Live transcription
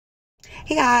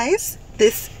Hey guys,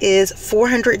 this is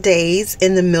 400 Days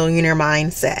in the Millionaire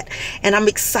Mindset, and I'm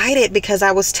excited because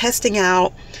I was testing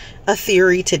out a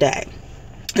theory today.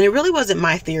 And it really wasn't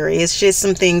my theory, it's just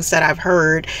some things that I've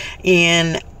heard,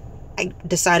 and I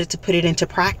decided to put it into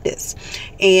practice.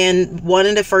 And one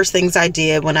of the first things I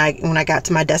did when I got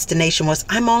to my destination was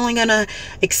I'm only gonna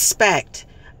expect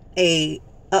a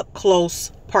up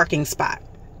close parking spot.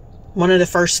 One of the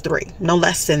first three, no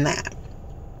less than that.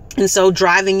 And so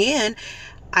driving in,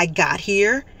 I got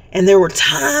here and there were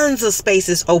tons of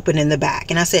spaces open in the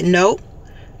back. And I said, nope,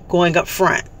 going up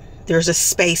front, there's a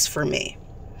space for me.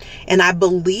 And I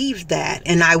believed that,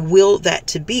 and I willed that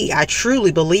to be. I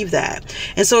truly believe that.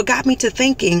 And so it got me to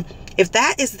thinking, if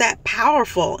that is that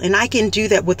powerful and I can do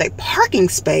that with a parking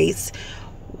space,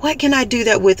 what can I do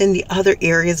that with in the other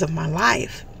areas of my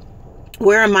life?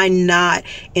 Where am I not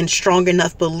in strong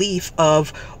enough belief of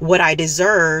what I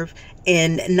deserve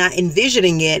and not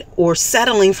envisioning it or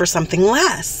settling for something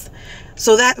less?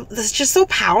 So that's just so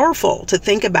powerful to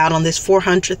think about on this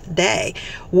 400th day.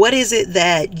 What is it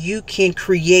that you can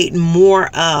create more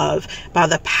of by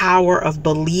the power of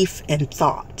belief and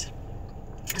thought?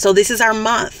 So this is our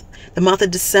month, the month of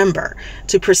December,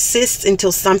 to persist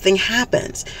until something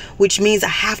happens, which means I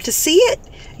have to see it.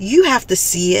 You have to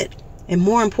see it. And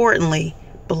more importantly,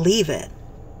 believe it.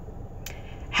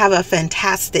 Have a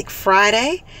fantastic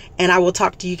Friday, and I will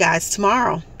talk to you guys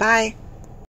tomorrow. Bye.